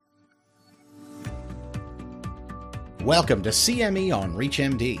Welcome to CME on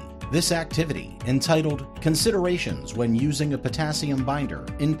ReachMD. This activity, entitled Considerations When Using a Potassium Binder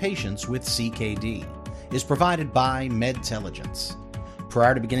in Patients with CKD, is provided by Medtelligence.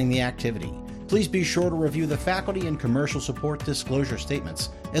 Prior to beginning the activity, please be sure to review the faculty and commercial support disclosure statements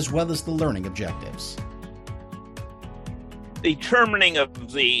as well as the learning objectives. Determining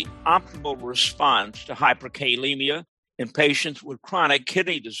of the optimal response to hyperkalemia in patients with chronic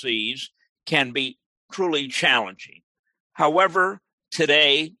kidney disease can be truly challenging. However,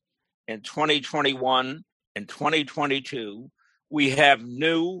 today, in 2021 and 2022, we have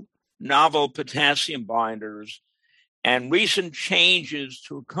new novel potassium binders and recent changes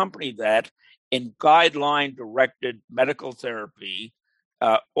to accompany that in guideline-directed medical therapy,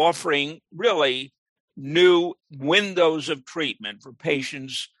 offering really new windows of treatment for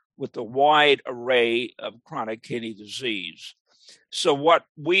patients with a wide array of chronic kidney disease. So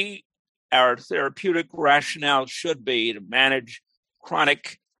our therapeutic rationale should be to manage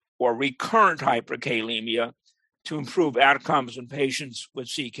chronic or recurrent hyperkalemia to improve outcomes in patients with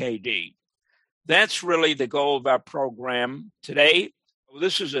CKD. That's really the goal of our program today.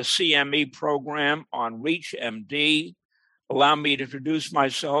 This is a CME program on ReachMD. Allow me to introduce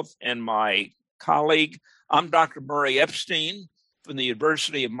myself and my colleague. I'm Dr. Murray Epstein from the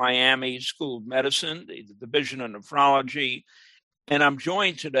University of Miami School of Medicine, the Division of Nephrology. And I'm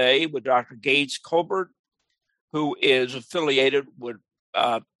joined today with Dr. Gates Colbert, who is affiliated with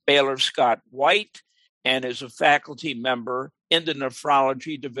Baylor Scott White and is a faculty member in the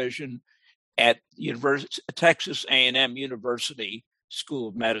nephrology division at Texas A&M University School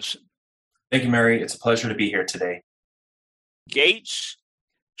of Medicine. Thank you, Mary. It's a pleasure to be here today. Gates,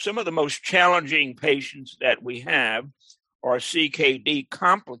 some of the most challenging patients that we have are CKD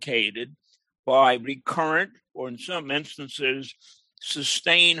complicated by recurrent or in some instances,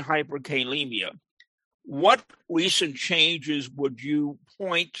 sustained hyperkalemia. What recent changes would you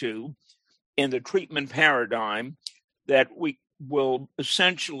point to in the treatment paradigm that we will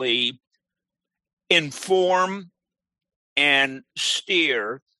essentially inform and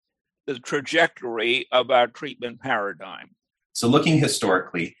steer the trajectory of our treatment paradigm? So looking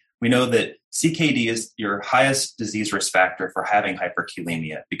historically, we know that CKD is your highest disease risk factor for having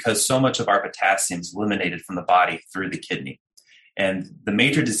hyperkalemia because so much of our potassium is eliminated from the body through the kidney. And the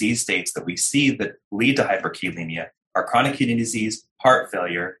major disease states that we see that lead to hyperkalemia are chronic kidney disease, heart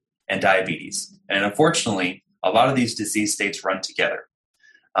failure, and diabetes. And unfortunately, a lot of these disease states run together.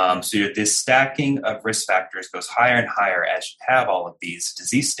 So this stacking of risk factors goes higher and higher as you have all of these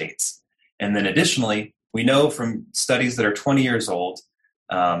disease states. And then additionally, we know from studies that are 20 years old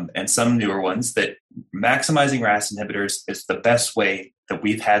and some newer ones that maximizing RAS inhibitors is the best way that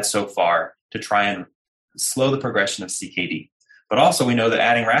we've had so far to try and slow the progression of CKD. But also we know that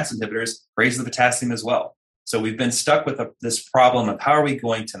adding RAS inhibitors raises the potassium as well. So we've been stuck with this problem of how are we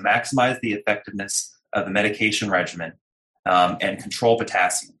going to maximize the effectiveness of the medication regimen and control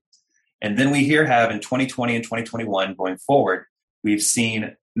potassium. And then we have in 2020 and 2021 going forward, we've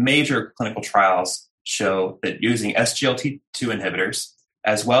seen major clinical trials show that using SGLT2 inhibitors,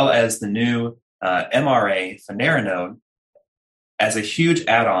 as well as the new MRA finerenone, as a huge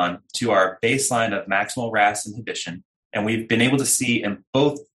add-on to our baseline of maximal RAS inhibition. And we've been able to see in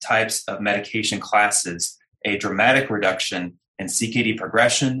both types of medication classes a dramatic reduction in CKD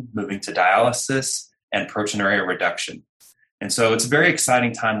progression, moving to dialysis and proteinuria reduction. And so it's a very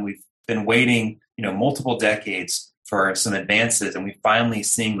exciting time. We've been waiting, multiple decades for some advances, and we're finally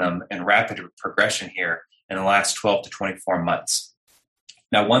seeing them in rapid progression here in the last 12 to 24 months.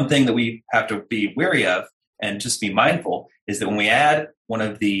 Now, one thing that we have to be wary of and just be mindful is that when we add one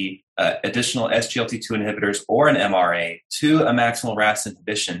of the additional SGLT2 inhibitors or an MRA to a maximal RAS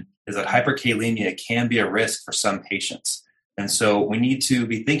inhibition, is that hyperkalemia can be a risk for some patients. And so we need to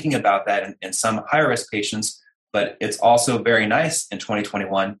be thinking about that in some high-risk patients, but it's also very nice in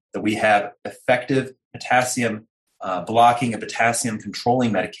 2021 that we have effective potassium blocking and potassium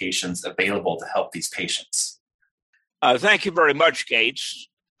controlling medications available to help these patients. Thank you very much, Gates.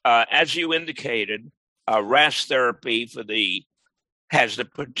 As you indicated, RAS therapy has the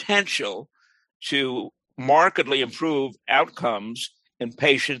potential to markedly improve outcomes in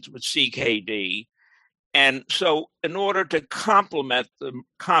patients with CKD. And so in order to complement the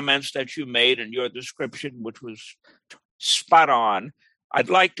comments that you made in your description, which was spot on, I'd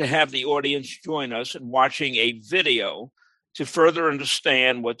like to have the audience join us in watching a video to further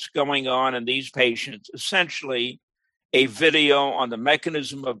understand what's going on in these patients, essentially a video on the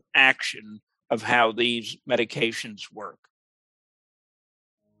mechanism of action of how these medications work.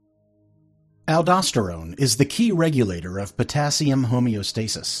 Aldosterone is the key regulator of potassium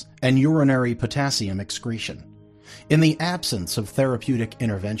homeostasis and urinary potassium excretion. In the absence of therapeutic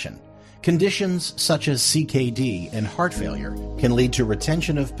intervention, conditions such as CKD and heart failure can lead to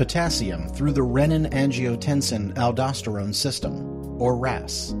retention of potassium through the renin-angiotensin-aldosterone system, or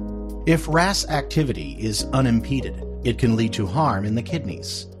RAS. If RAS activity is unimpeded, it can lead to harm in the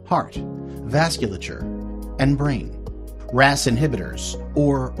kidneys, heart, vasculature, and brain. RAS inhibitors,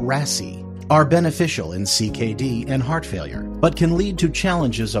 or RASi, are beneficial in CKD and heart failure, but can lead to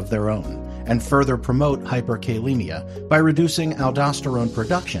challenges of their own and further promote hyperkalemia by reducing aldosterone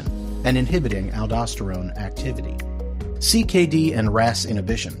production and inhibiting aldosterone activity. CKD and RAS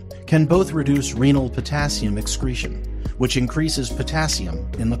inhibition can both reduce renal potassium excretion, which increases potassium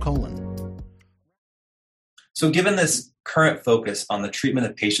in the colon. So given this current focus on the treatment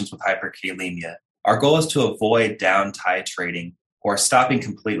of patients with hyperkalemia, our goal is to avoid down titrating or stopping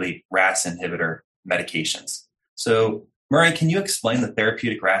completely RAS inhibitor medications. So Murray, can you explain the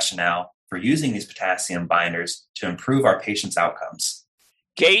therapeutic rationale for using these potassium binders to improve our patients' outcomes?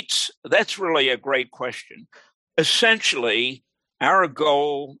 Gates, that's really a great question. Essentially, our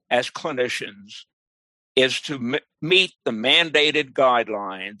goal as clinicians is to meet the mandated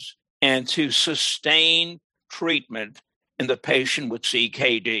guidelines and to sustain treatment in the patient with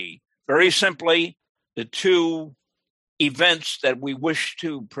CKD. Very simply, the two events that we wish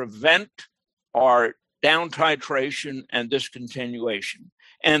to prevent are down titration and discontinuation.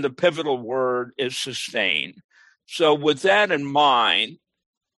 And the pivotal word is sustain. So with that in mind,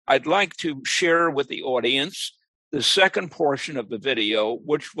 I'd like to share with the audience the second portion of the video,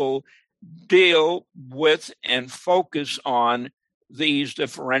 which will deal with and focus on these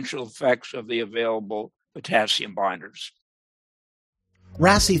differential effects of the available potassium binders.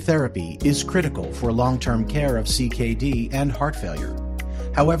 RASi therapy is critical for long-term care of CKD and heart failure.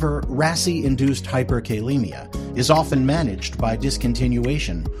 However, RASi-induced hyperkalemia is often managed by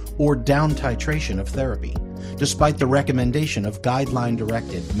discontinuation or down titration of therapy, despite the recommendation of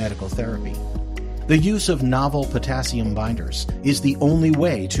guideline-directed medical therapy. The use of novel potassium binders is the only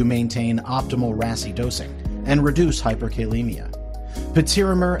way to maintain optimal RASi dosing and reduce hyperkalemia.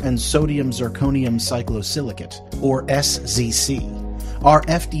 Patiromer and sodium zirconium cyclosilicate, or SZC, are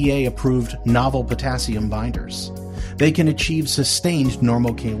FDA-approved novel potassium binders. They can achieve sustained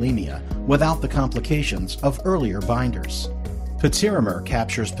normokalemia without the complications of earlier binders. Patiromer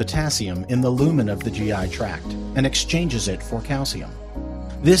captures potassium in the lumen of the GI tract and exchanges it for calcium.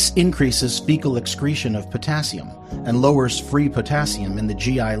 This increases fecal excretion of potassium and lowers free potassium in the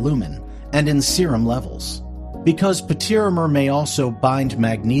GI lumen and in serum levels. Because patiromer may also bind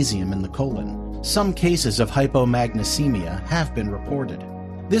magnesium in the colon, some cases of hypomagnesemia have been reported.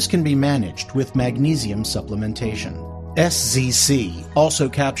 This can be managed with magnesium supplementation. SZC also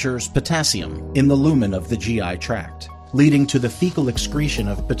captures potassium in the lumen of the GI tract, leading to the fecal excretion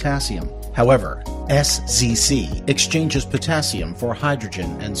of potassium. However, SZC exchanges potassium for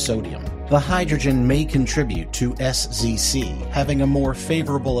hydrogen and sodium. The hydrogen may contribute to SZC having a more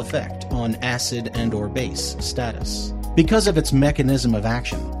favorable effect on acid and/or base status. Because of its mechanism of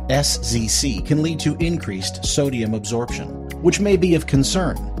action, SZC can lead to increased sodium absorption, which may be of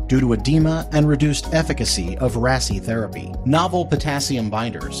concern due to edema and reduced efficacy of RASi therapy. Novel potassium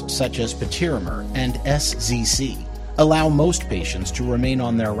binders, such as patiromer and SZC, allow most patients to remain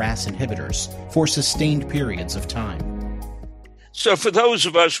on their RAS inhibitors for sustained periods of time. So for those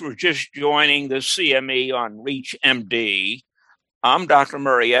of us who are just joining the CME on ReachMD, I'm Dr.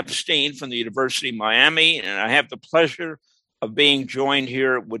 Murray Epstein from the University of Miami, and I have the pleasure of being joined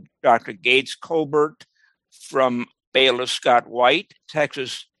here with Dr. Gates Colbert from Baylor Scott White,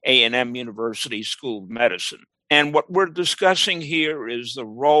 Texas A&M University School of Medicine. And what we're discussing here is the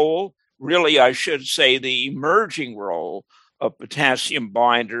role, really I should say the emerging role, of potassium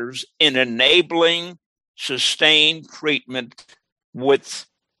binders in enabling sustained treatment with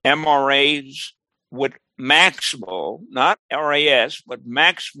MRAs, with maximal, not RAS, but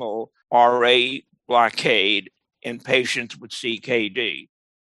maximal RA blockade in patients with CKD.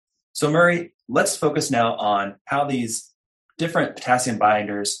 So Murray, let's focus now on how these different potassium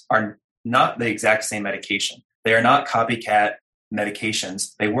binders are not the exact same medication. They are not copycat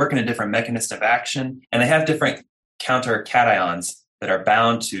medications. They work in a different mechanism of action, and they have different counter cations that are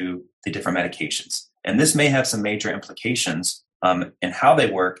bound to the different medications. And this may have some major implications in how they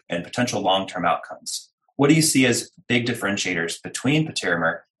work and potential long-term outcomes. What do you see as big differentiators between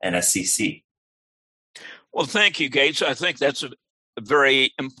patiromer and SZC? Well, thank you, Gates. I think that's a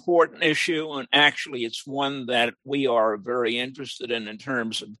very important issue, and actually it's one that we are very interested in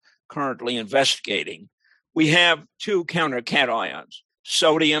terms of currently investigating. We have two countercations,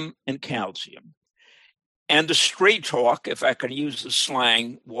 sodium and calcium. And the street talk, if I can use the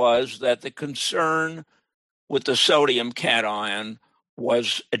slang, was that the concern with the sodium cation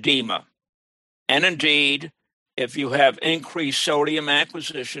was edema. And indeed, if you have increased sodium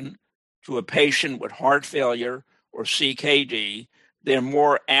acquisition to a patient with heart failure or CKD, they're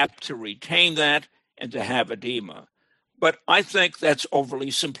more apt to retain that and to have edema. But I think that's overly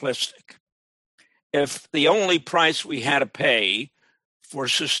simplistic. If the only price we had to pay for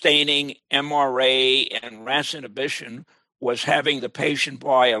sustaining MRA and RAS inhibition was having the patient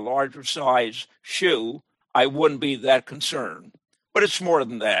buy a larger size shoe, I wouldn't be that concerned. But it's more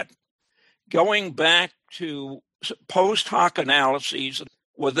than that. Going back to post hoc analyses,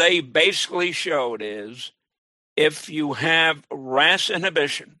 what they basically showed is if you have RAS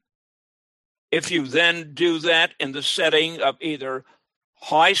inhibition, if you then do that in the setting of either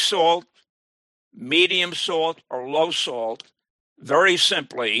high salt, medium salt, or low salt, very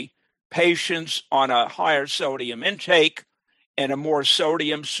simply, patients on a higher sodium intake and a more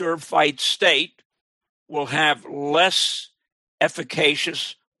sodium surfeit state will have less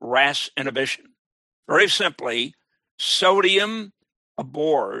efficacious RAS inhibition. Very simply, sodium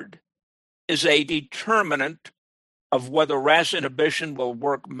aboard is a determinant of whether RAS inhibition will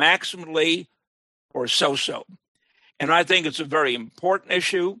work maximally or so-so. And I think it's a very important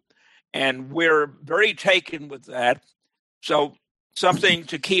issue, and we're very taken with that. So something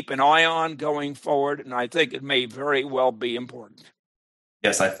to keep an eye on going forward, and I think it may very well be important.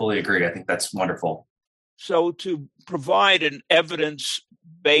 Yes, I fully agree. I think that's wonderful. So to provide an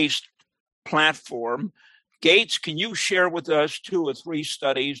evidence-based platform, Gates, can you share with us 2 or 3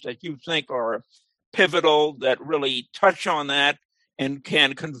 studies that you think are pivotal, that really touch on that and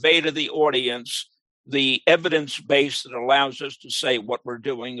can convey to the audience the evidence base that allows us to say what we're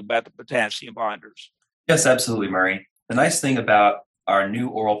doing about the potassium binders? Yes, absolutely, Murray. The nice thing about our new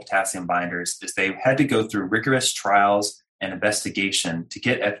oral potassium binders is they had to go through rigorous trials and investigation to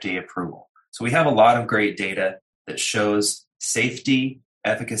get FDA approval. So we have a lot of great data that shows safety,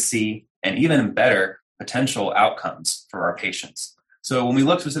 efficacy, and even better potential outcomes for our patients. So when we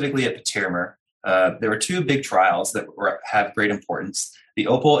look specifically at patiromer, there were 2 big trials that have great importance. The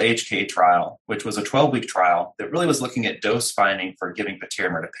OPAL-HK trial, which was a 12-week trial that really was looking at dose finding for giving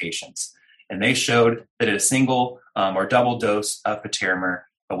patiromer to patients. And they showed that a single or double dose of patiromer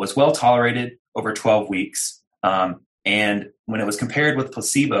was well tolerated over 12 weeks. And when it was compared with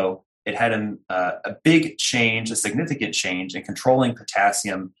placebo, it had a big change, a significant change in controlling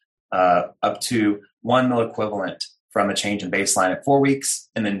potassium up to 1 milliequivalent from a change in baseline at 4 weeks,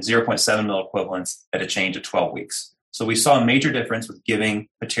 and then 0.7 milliequivalents at a change at 12 weeks. So we saw a major difference with giving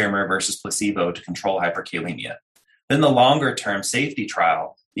patiromer versus placebo to control hyperkalemia. Then the longer-term safety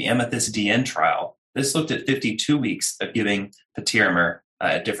trial, the Amethyst-DN trial, this looked at 52 weeks of giving patiromer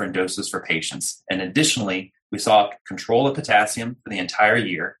at different doses for patients. And additionally, we saw control of potassium for the entire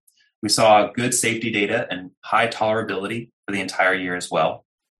year. We saw good safety data and high tolerability for the entire year as well.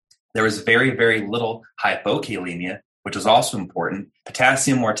 There was very, very little hypokalemia, which is also important.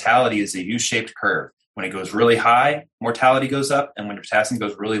 Potassium mortality is a U-shaped curve. When it goes really high, mortality goes up, and when potassium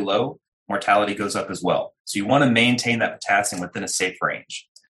goes really low, mortality goes up as well. So you want to maintain that potassium within a safe range.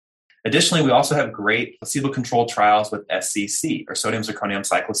 Additionally, we also have great placebo-controlled trials with SCC, or sodium zirconium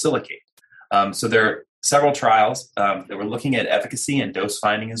cyclosilicate. So there are several trials that were looking at efficacy and dose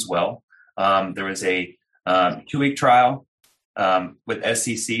finding as well. There was a 2-week trial with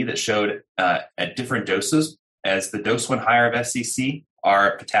SCC that showed at different doses, as the dose went higher of SCC,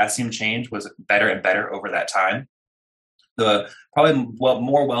 our potassium change was better and better over that time. The probably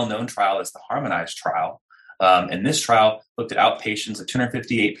more well-known trial is the Harmonized trial. And this trial looked at outpatients of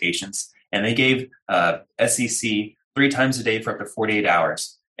 258 patients, and they gave SCC 3 times a day for up to 48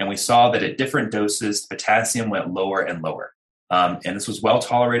 hours. And we saw that at different doses, potassium went lower and lower. And this was well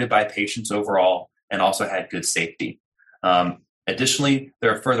tolerated by patients overall and also had good safety. Additionally, there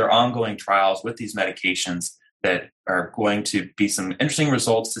are further ongoing trials with these medications that are going to be some interesting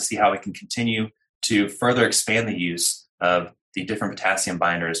results to see how we can continue to further expand the use of the different potassium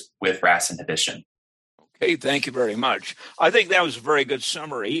binders with RAS inhibition. Okay, thank you very much. I think that was a very good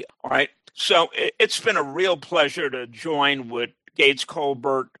summary. All right, so it's been a real pleasure to join with Gates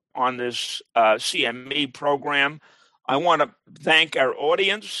Colbert on this CME program. I want to thank our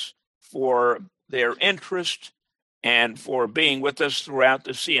audience for their interest and for being with us throughout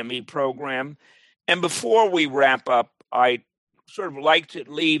the CME program. And before we wrap up, I sort of like to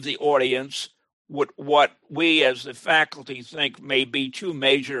leave the audience with what we as the faculty think may be 2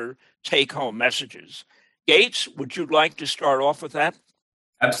 major take-home messages. Gates, would you like to start off with that?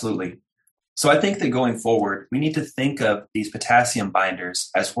 Absolutely. So I think that going forward, we need to think of these potassium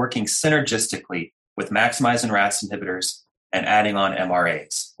binders as working synergistically with maximizing RAS inhibitors and adding on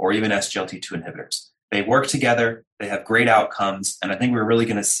MRAs or even SGLT2 inhibitors. They work together, they have great outcomes, and I think we're really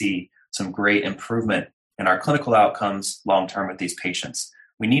going to see some great improvement in our clinical outcomes long-term with these patients.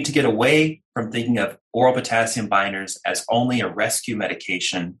 We need to get away from thinking of oral potassium binders as only a rescue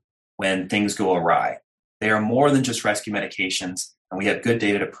medication when things go awry. They are more than just rescue medications, and we have good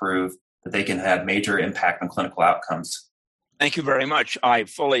data to prove that they can have major impact on clinical outcomes. Thank you very much. I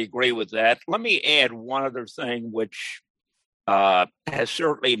fully agree with that. Let me add one other thing which has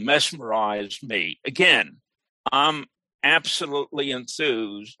certainly mesmerized me. Again, I'm absolutely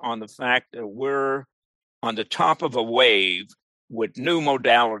enthused on the fact that we're on the top of a wave with new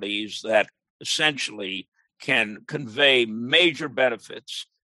modalities that essentially can convey major benefits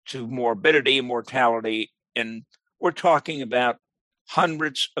to morbidity and mortality. And we're talking about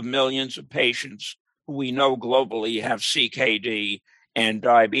hundreds of millions of patients who we know globally have CKD and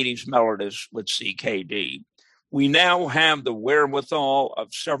diabetes mellitus with CKD. We now have the wherewithal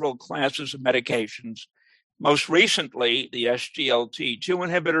of several classes of medications, most recently the SGLT2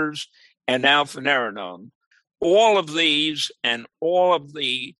 inhibitors and now finerenone. All of these and all of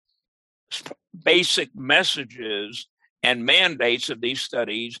the basic messages and mandates of these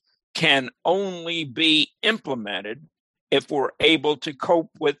studies can only be implemented if we're able to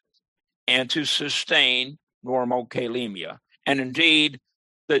cope with and to sustain normal kalemia. And indeed,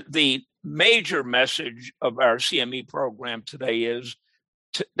 the major message of our CME program today is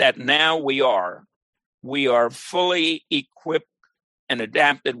that now we are fully equipped and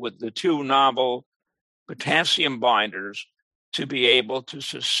adapted with the two novel potassium binders to be able to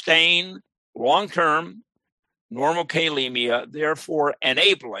sustain long-term normal kalemia, therefore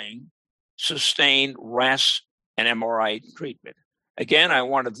enabling sustained RAS and MRI treatment. Again, I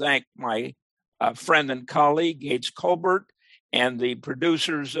want to thank my friend and colleague, Gates Colbert, and the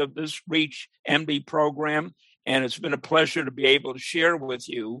producers of this REACH MD program. And it's been a pleasure to be able to share with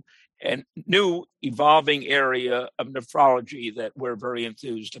you a new evolving area of nephrology that we're very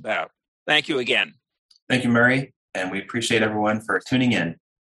enthused about. Thank you again. Thank you, Murray, and we appreciate everyone for tuning in.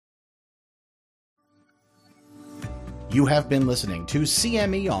 You have been listening to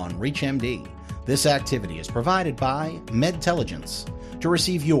CME on ReachMD. This activity is provided by Medtelligence. To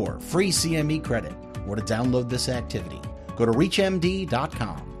receive your free CME credit or to download this activity, go to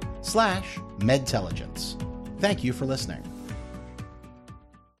reachmd.com/Medtelligence. Thank you for listening.